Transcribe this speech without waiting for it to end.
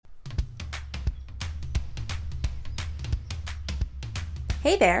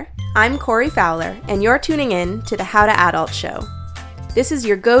Hey there, I'm Corey Fowler, and you're tuning in to the How to Adult Show. This is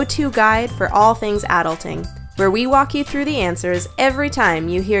your go-to guide for all things adulting, where we walk you through the answers every time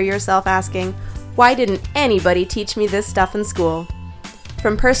you hear yourself asking, why didn't anybody teach me this stuff in school?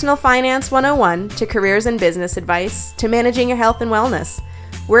 From Personal Finance 101 to careers and business advice to managing your health and wellness,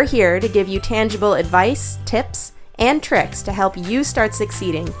 we're here to give you tangible advice, tips, and tricks to help you start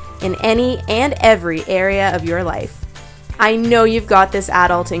succeeding in any and every area of your life. I know you've got this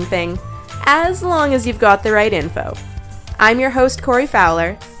adulting thing, as long as you've got the right info. I'm your host, Corey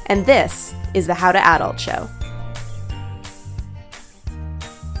Fowler, and this is the How to Adult Show.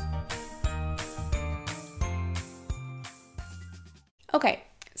 Okay,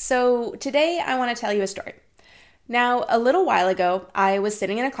 so today I want to tell you a story. Now, a little while ago, I was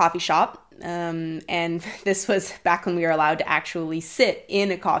sitting in a coffee shop, and this was back when we were allowed to actually sit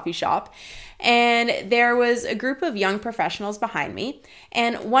in a coffee shop. And there was a group of young professionals behind me,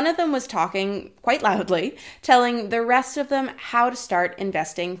 and one of them was talking quite loudly, telling the rest of them how to start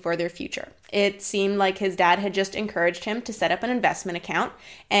investing for their future. It seemed like his dad had just encouraged him to set up an investment account,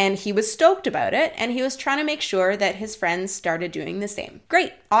 and he was stoked about it, and he was trying to make sure that his friends started doing the same.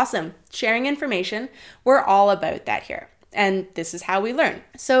 Great, awesome, sharing information. We're all about that here, and this is how we learn.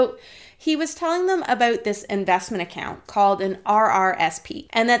 So he was telling them about this investment account called an RRSP,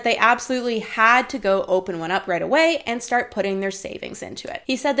 and that they absolutely had to go open one up right away and start putting their savings into it.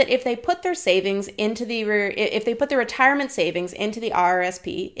 He said that if they put their savings into if they put their retirement savings into the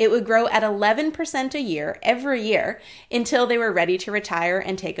RRSP, it would grow at 11% a year every year until they were ready to retire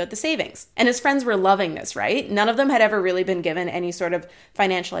and take out the savings. And his friends were loving this, right? None of them had ever really been given any sort of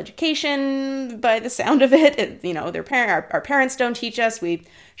financial education by the sound of it. Our parents don't teach us. We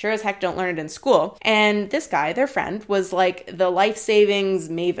sure as heck don't learn it in school. And this guy, their friend, was like the life savings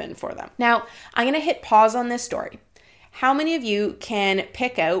maven for them. Now, I'm going to hit pause on this story. How many of you can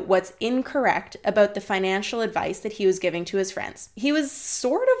pick out what's incorrect about the financial advice that he was giving to his friends? He was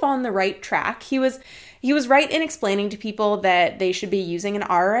sort of on the right track. He was right in explaining to people that they should be using an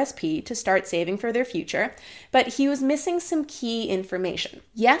RRSP to start saving for their future, but he was missing some key information.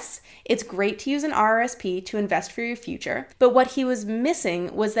 Yes, it's great to use an RRSP to invest for your future, but what he was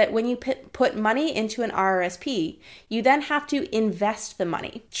missing was that when you put money into an RRSP, you then have to invest the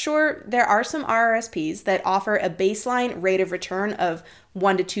money. Sure, there are some RRSPs that offer a baseline rate of return of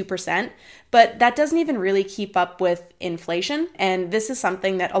 1% to 2%, but that doesn't even really keep up with inflation. And this is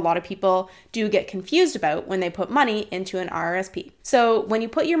something that a lot of people do get confused about when they put money into an RRSP. So when you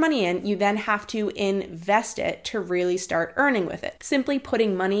put your money in, you then have to invest it to really start earning with it. Simply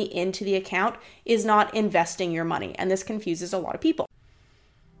putting money into the account is not investing your money, and this confuses a lot of people.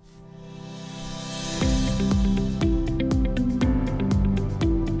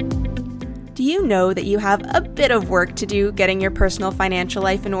 Do you know that you have a bit of work to do getting your personal financial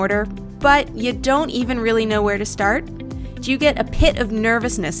life in order, but you don't even really know where to start? Do you get a pit of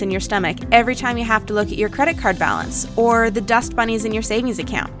nervousness in your stomach every time you have to look at your credit card balance or the dust bunnies in your savings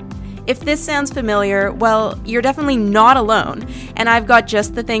account? If this sounds familiar, well, you're definitely not alone, and I've got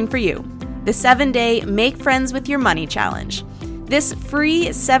just the thing for you. The 7-day Make Friends with Your Money Challenge. This free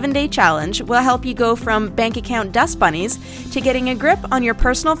 7-day challenge will help you go from bank account dust bunnies to getting a grip on your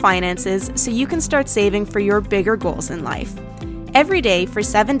personal finances so you can start saving for your bigger goals in life. Every day for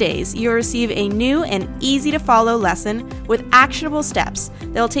 7 days, you'll receive a new and easy to follow lesson with actionable steps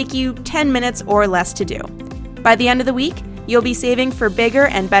that'll take you 10 minutes or less to do. By the end of the week, you'll be saving for bigger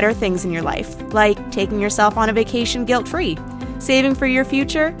and better things in your life, like taking yourself on a vacation guilt-free, saving for your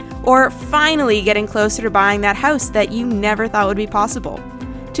future, or finally getting closer to buying that house that you never thought would be possible.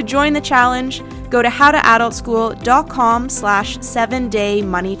 To join the challenge, go to howtoadultschool.com/7day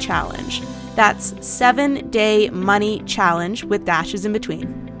money challenge. That's 7-day money challenge with dashes in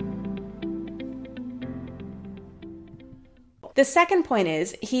between. The second point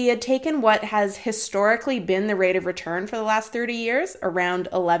is he had taken what has historically been the rate of return for the last 30 years, around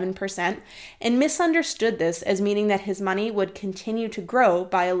 11%, and misunderstood this as meaning that his money would continue to grow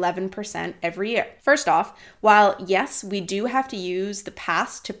by 11% every year. First off, while yes, we do have to use the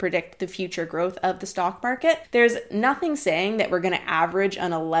past to predict the future growth of the stock market, there's nothing saying that we're going to average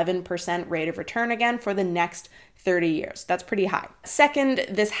an 11% rate of return again for the next 30 years. That's pretty high. Second,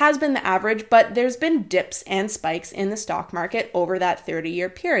 this has been the average, but there's been dips and spikes in the stock market over that 30-year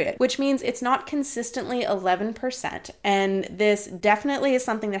period, which means it's not consistently 11%. And this definitely is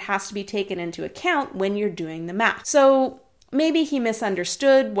something that has to be taken into account when you're doing the math. So maybe he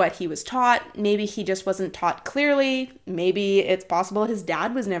misunderstood what he was taught. Maybe he just wasn't taught clearly. Maybe it's possible his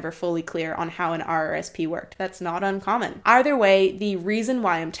dad was never fully clear on how an RRSP worked. That's not uncommon. Either way, the reason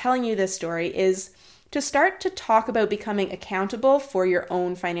why I'm telling you this story is to start to talk about becoming accountable for your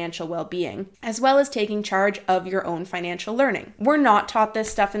own financial well-being, as well as taking charge of your own financial learning. We're not taught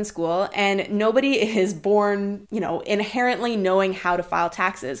this stuff in school, and nobody is born, inherently knowing how to file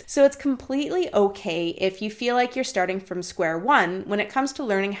taxes. So it's completely okay if you feel like you're starting from square one when it comes to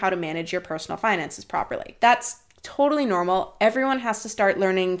learning how to manage your personal finances properly. That's totally normal. Everyone has to start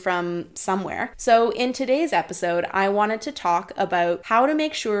learning from somewhere. So in today's episode, I wanted to talk about how to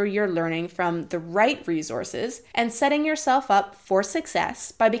make sure you're learning from the right resources and setting yourself up for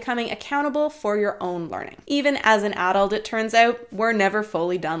success by becoming accountable for your own learning. Even as an adult, it turns out we're never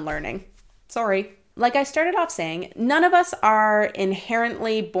fully done learning. Sorry. Like I started off saying, none of us are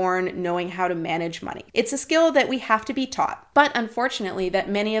inherently born knowing how to manage money. It's a skill that we have to be taught, but unfortunately that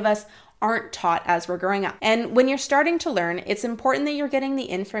many of us aren't taught as we're growing up. And when you're starting to learn, it's important that you're getting the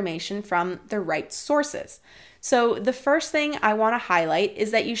information from the right sources. So the first thing I want to highlight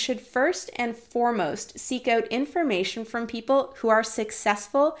is that you should first and foremost seek out information from people who are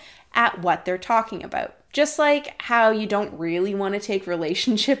successful at what they're talking about. Just like how you don't really want to take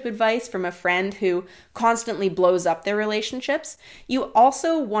relationship advice from a friend who constantly blows up their relationships, you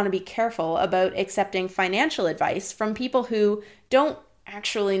also want to be careful about accepting financial advice from people who don't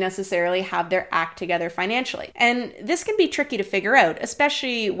actually necessarily have their act together financially. And this can be tricky to figure out,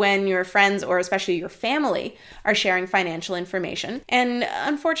 especially when your friends or especially your family are sharing financial information. And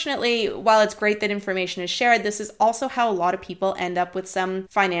unfortunately, while it's great that information is shared, this is also how a lot of people end up with some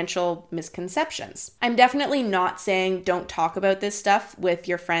financial misconceptions. I'm definitely not saying don't talk about this stuff with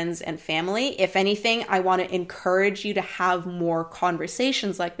your friends and family. If anything, I want to encourage you to have more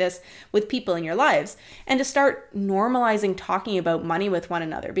conversations like this with people in your lives and to start normalizing talking about money with one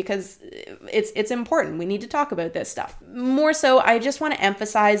another, because it's important. We need to talk about this stuff. More so, I just want to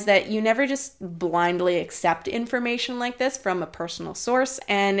emphasize that you never just blindly accept information like this from a personal source,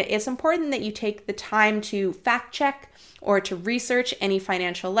 and it's important that you take the time to fact check or to research any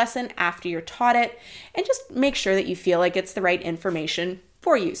financial lesson after you're taught it, and just make sure that you feel like it's the right information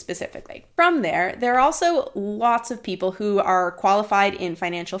for you specifically. From there are also lots of people who are qualified in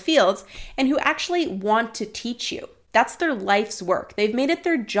financial fields and who actually want to teach you. That's their life's work. They've made it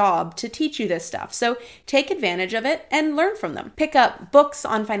their job to teach you this stuff. So take advantage of it and learn from them. Pick up books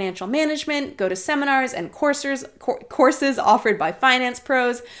on financial management, go to seminars and courses offered by finance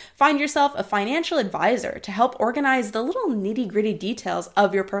pros. Find yourself a financial advisor to help organize the little nitty-gritty details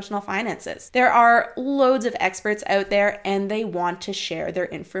of your personal finances. There are loads of experts out there and they want to share their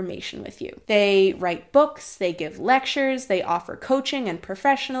information with you. They write books, they give lectures, they offer coaching and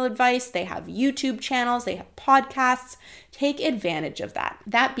professional advice, they have YouTube channels, they have podcasts. Take advantage of that.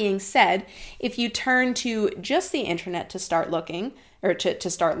 That being said, if you turn to just the internet to start looking or to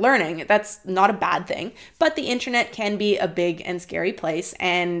start learning, that's not a bad thing, but the internet can be a big and scary place.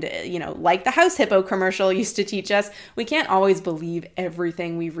 And, like the House Hippo commercial used to teach us, we can't always believe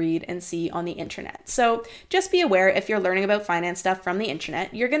everything we read and see on the internet. So just be aware if you're learning about finance stuff from the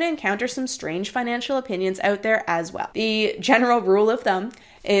internet, you're going to encounter some strange financial opinions out there as well. The general rule of thumb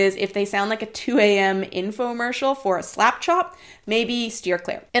is if they sound like a 2 a.m. infomercial for a slap chop, maybe steer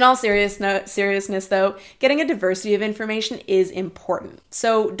clear. In all seriousness though, getting a diversity of information is important.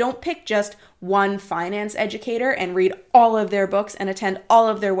 So don't pick just one finance educator and read all of their books and attend all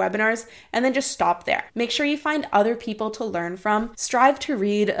of their webinars and then just stop there. Make sure you find other people to learn from. Strive to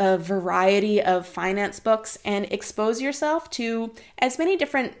read a variety of finance books and expose yourself to as many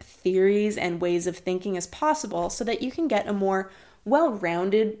different theories and ways of thinking as possible so that you can get a more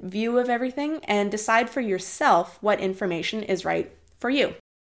well-rounded view of everything and decide for yourself what information is right for you.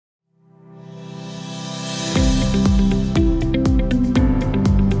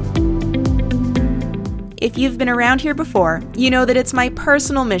 If you've been around here before, you know that it's my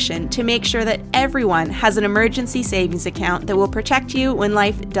personal mission to make sure that everyone has an emergency savings account that will protect you when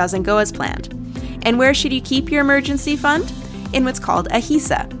life doesn't go as planned. And where should you keep your emergency fund? In what's called a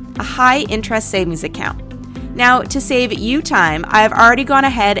HISA, a high interest savings account. Now, to save you time, I've already gone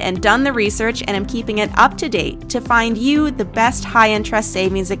ahead and done the research and I'm keeping it up to date to find you the best high-interest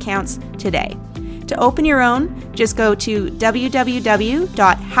savings accounts today. To open your own, just go to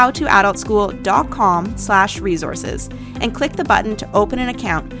www.howtoadultschool.com/resources and click the button to open an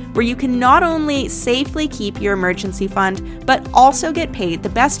account where you can not only safely keep your emergency fund, but also get paid the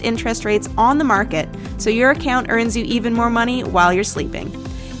best interest rates on the market so your account earns you even more money while you're sleeping.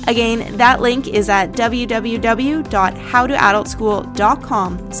 Again, that link is at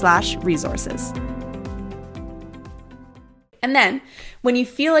www.howtoadultschool.com/resources. And then, when you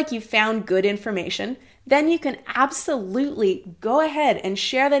feel like you've found good information, then you can absolutely go ahead and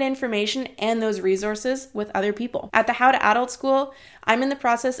share that information and those resources with other people. At the How to Adult School, I'm in the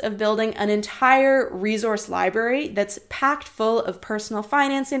process of building an entire resource library that's packed full of personal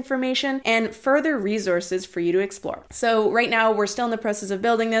finance information and further resources for you to explore. So right now we're still in the process of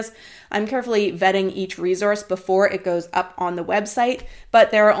building this. I'm carefully vetting each resource before it goes up on the website,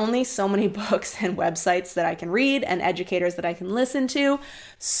 but there are only so many books and websites that I can read and educators that I can listen to.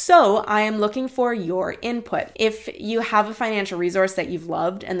 So I am looking for your input. If you have a financial resource that you've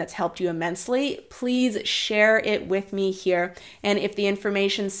loved and that's helped you immensely, please share it with me here. And if the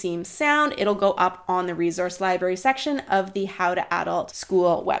information seems sound, it'll go up on the resource library section of the How to Adult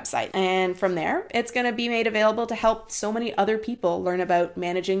School website. And from there, it's going to be made available to help so many other people learn about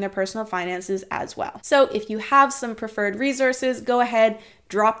managing their personal finances as well. So if you have some preferred resources, go ahead,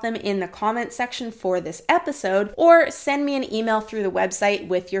 drop them in the comment section for this episode, or send me an email through the website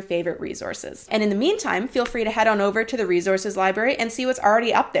with your favorite resources. And in the meantime, feel free to head on over to the resources library and see what's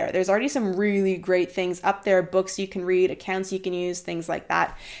already up there. There's already some really great things up there, books you can read, accounts you can use, things like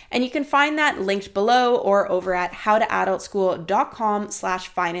that. And you can find that linked below or over at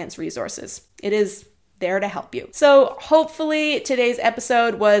howtoadultschool.com/finance resources. It is there to help you. So hopefully today's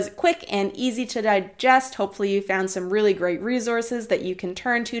episode was quick and easy to digest. Hopefully you found some really great resources that you can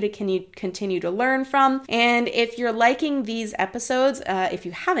turn to continue to learn from. And if you're liking these episodes, if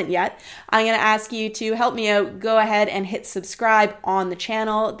you haven't yet, I'm going to ask you to help me out. Go ahead and hit subscribe on the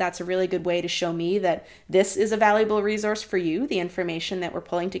channel. That's a really good way to show me that this is a valuable resource for you, the information that we're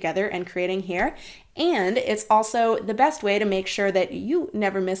pulling together and creating here. And it's also the best way to make sure that you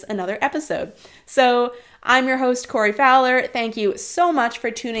never miss another episode. So I'm your host, Corey Fowler. Thank you so much for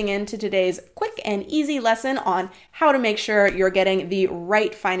tuning in to today's quick and easy lesson on how to make sure you're getting the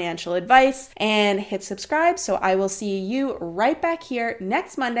right financial advice. And hit subscribe so I will see you right back here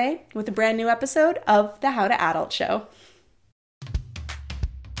next Monday with a brand new episode of the How to Adult Show.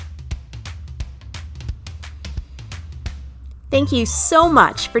 Thank you so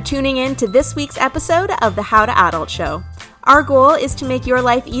much for tuning in to this week's episode of the How to Adult Show. Our goal is to make your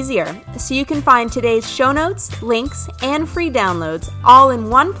life easier, so you can find today's show notes, links, and free downloads all in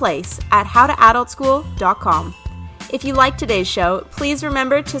one place at howtoadultschool.com. If you like today's show, please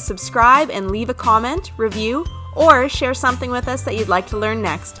remember to subscribe and leave a comment, review, or share something with us that you'd like to learn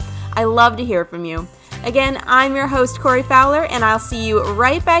next. I love to hear from you. Again, I'm your host, Corey Fowler, and I'll see you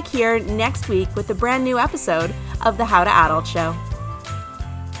right back here next week with a brand new episode of the How to Adult Show.